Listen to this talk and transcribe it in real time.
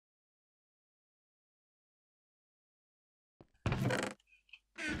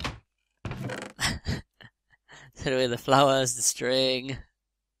Put away the flowers, the string.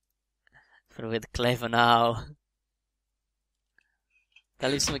 Put away the clay for now. Did I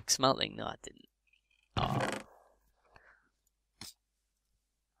leave something smelting? No, I didn't. Oh.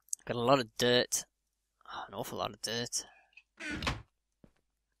 Got a lot of dirt. Oh, an awful lot of dirt.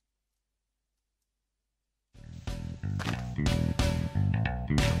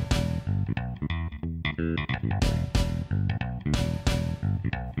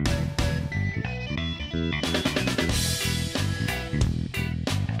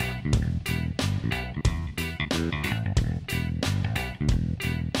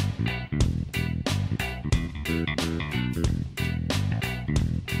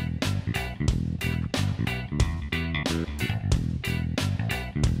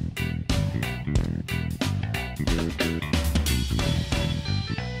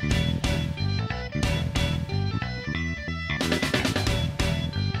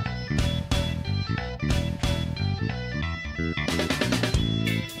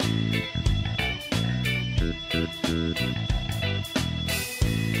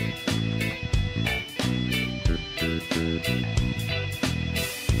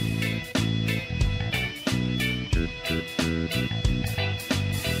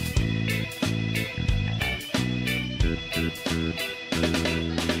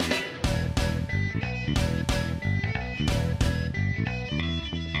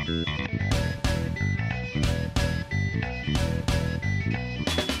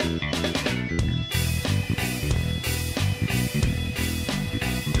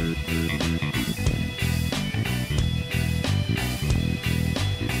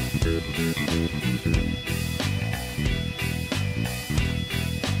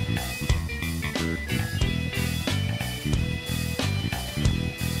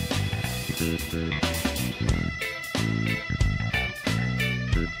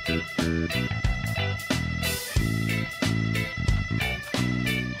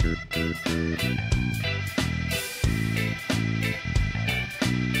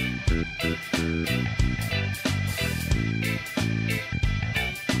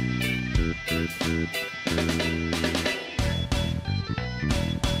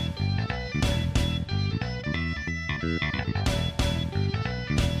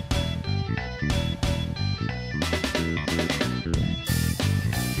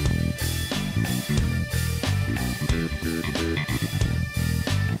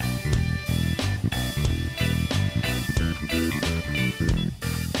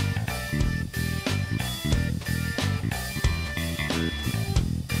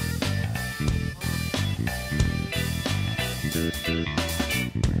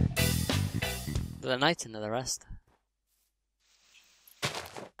 The night and the rest. I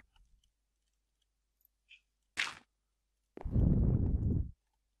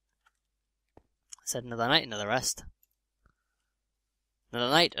said another night, another rest.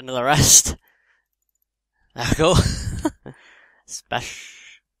 Another night, another rest. There we go. Special.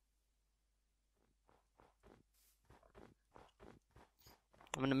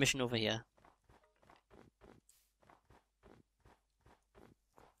 I'm on a mission over here.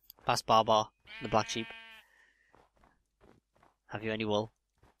 Past Barbar, the black sheep. Have you any wool?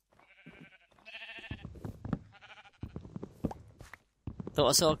 Thought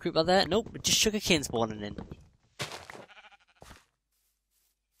I saw a creeper there. Nope, just sugarcane spawning in.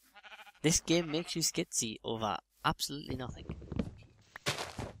 This game makes you skitsy over absolutely nothing.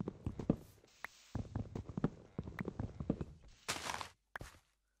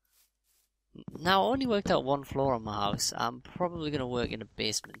 Now, I only worked out one floor on my house. I'm probably going to work in a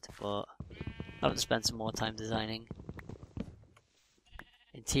basement, but I'll have to spend some more time designing.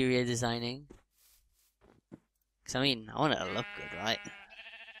 Interior designing. Because, I mean, I want it to look good, right?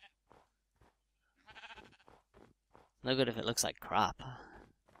 No good if it looks like crap.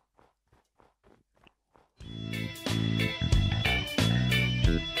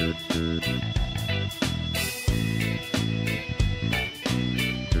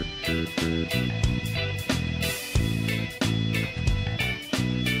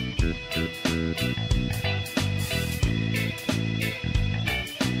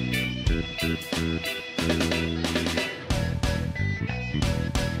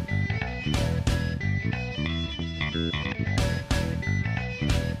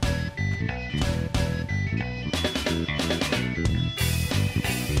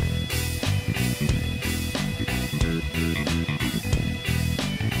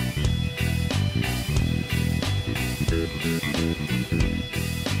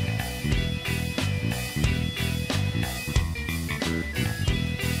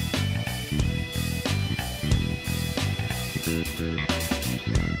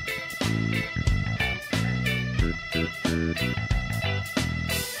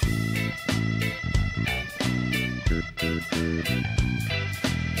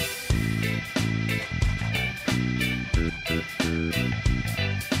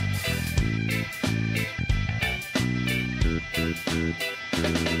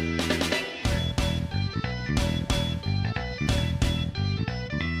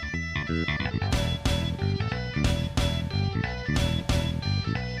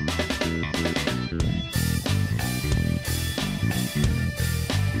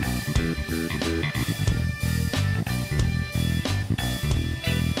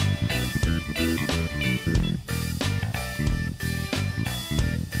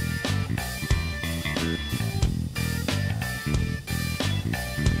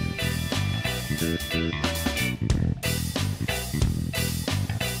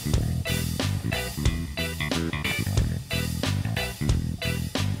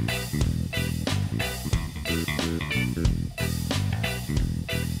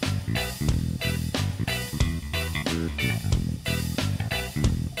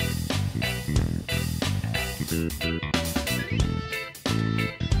 Hello,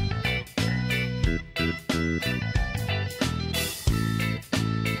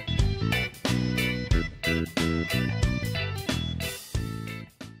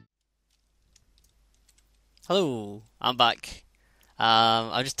 I'm back.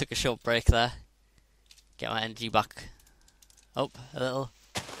 I just took a short break there. Get my energy back up a little.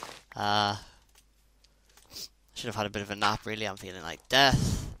 Should have had a bit of a nap really, I'm feeling like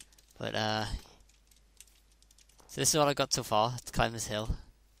death. But so this is what I got so far, to climb this hill.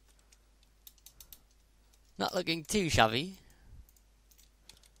 Not looking too shabby.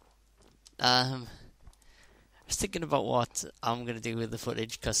 I was thinking about what I'm going to do with the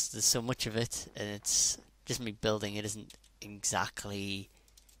footage, because there's so much of it, and it's just me building. It isn't exactly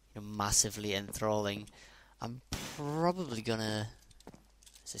massively enthralling. I'm probably gonna...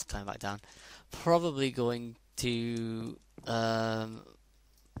 Let's just climb back down. Probably going to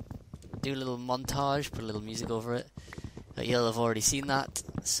do a little montage, put a little music over it. But you'll have already seen that,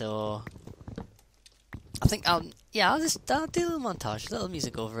 so I think I'll do a little montage, a little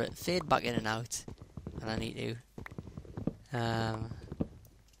music over it, fade back in and out, and I need to.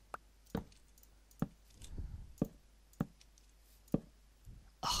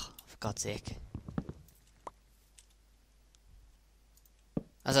 Oh, for God's sake!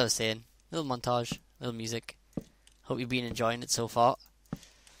 As I was saying, little montage, little music. Hope you've been enjoying it so far.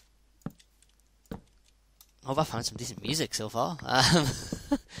 Hope I found some decent music so far.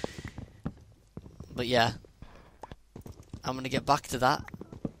 But yeah, I'm gonna get back to that.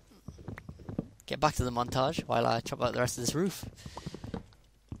 Get back to the montage while I chop out the rest of this roof.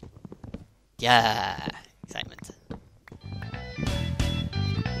 Yeah, excitement.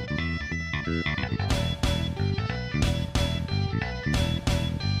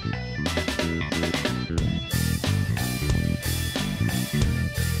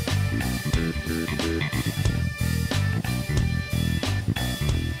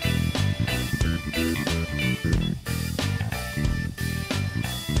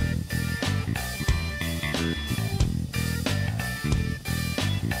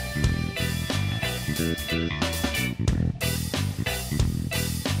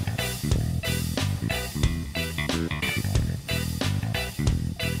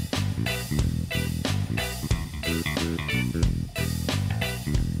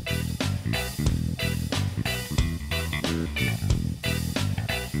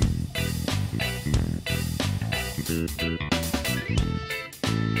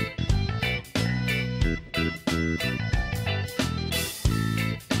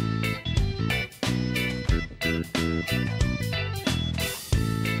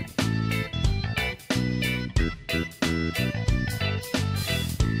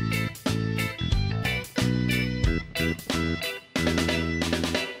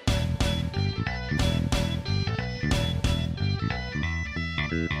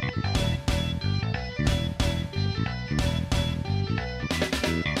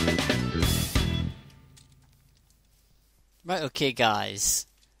 Right, okay guys,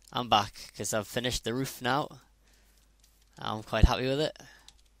 I'm back because I've finished the roof now. I'm quite happy with it.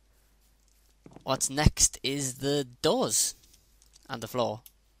 What's next is the doors and the floor.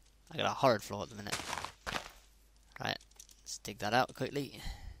 I got a horrid floor at the minute. Right, let's dig that out quickly.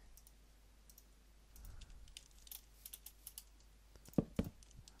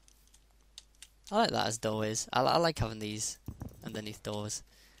 I like that as doorways. I like having these underneath doors.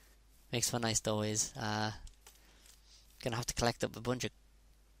 Makes for nice doorways. Gonna have to collect up a bunch of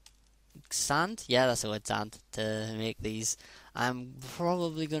sand. Yeah, that's the word, sand, to make these. I'm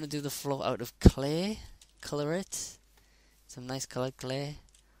probably gonna do the floor out of clay. Colour it. Some nice coloured clay.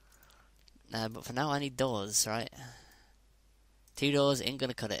 But for now I need doors, right? 2 doors ain't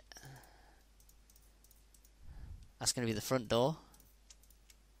gonna cut it. That's gonna be the front door.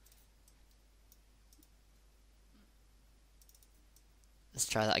 Let's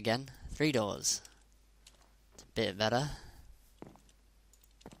try that again. 3 doors. It's a bit better.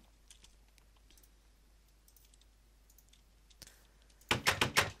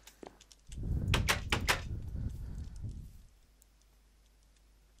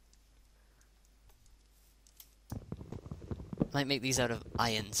 Might make these out of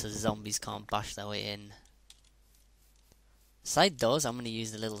iron so zombies can't bash their way in. Side doors, I'm going to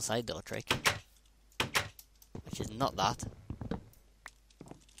use the little side door trick. Which is not that.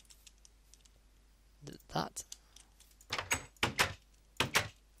 That.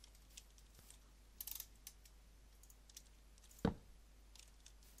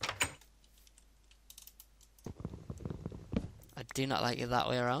 I do not like it that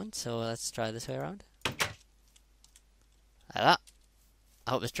way around, so let's try this way around. Like that.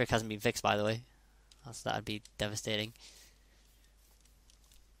 I hope this trick hasn't been fixed, by the way. else that'd be devastating.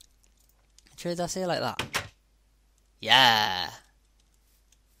 Should I say it like that? Yeah!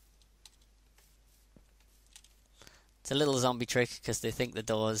 It's a little zombie trick because they think the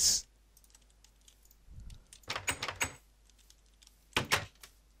doors...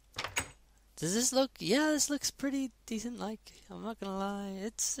 Does this look... Yeah, this looks pretty decent, like, I'm not gonna lie.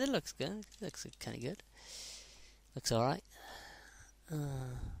 It looks good. It looks kinda good. Looks alright.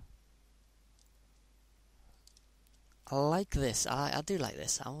 I like this. I do like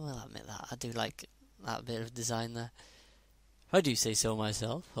this. I will admit that. I do like that bit of design there. I do say so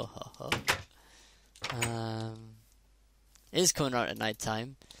myself. Ho ho ho. It is coming out at night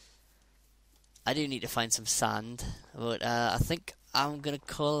time. I do need to find some sand, but I think I'm gonna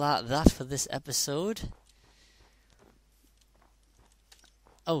call that for this episode.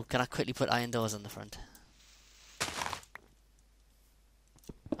 Oh, can I quickly put iron doors on the front?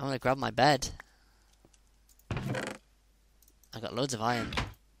 I'm gonna grab my bed. I got loads of iron.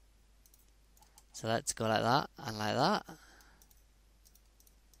 So let's go like that and like that.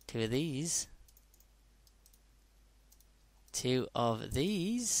 2 of these. 2 of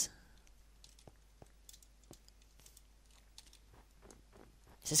these.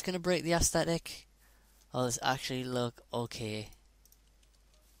 Is this gonna break the aesthetic? Oh, this actually look okay.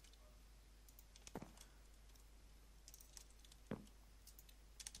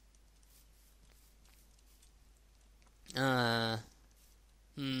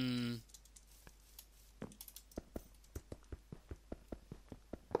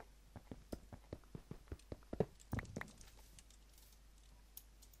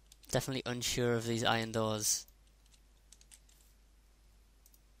 Definitely unsure of these iron doors.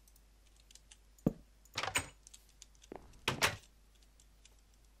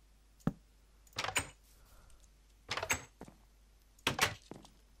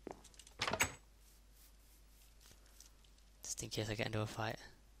 Just in case I get into a fight.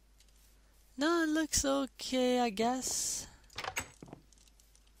 No, it looks okay, I guess.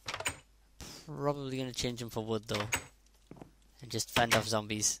 Probably gonna change them for wood though. And just fend off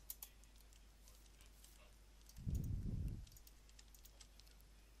zombies.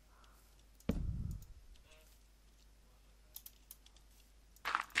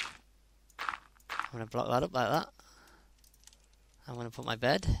 I'm going to block that up like that. I'm going to put my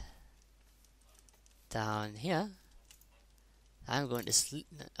bed down here. I'm going to sleep.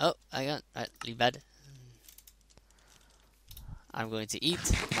 Oh, hang on. Right, leave bed. I'm going to eat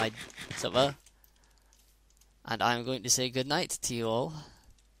my supper. And I'm going to say good night to you all.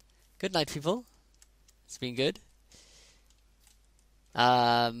 Good night, people. It's been good.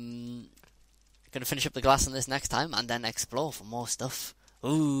 Gonna finish up the glass on this next time and then explore for more stuff.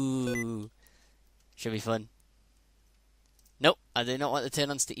 Ooh. Should be fun. Nope, I do not want to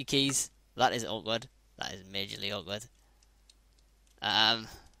turn on sticky keys. That is awkward. That is majorly awkward. I'm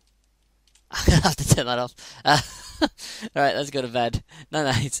gonna have to turn that off. Alright, let's go to bed. Night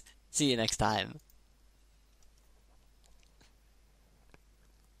night. See you next time.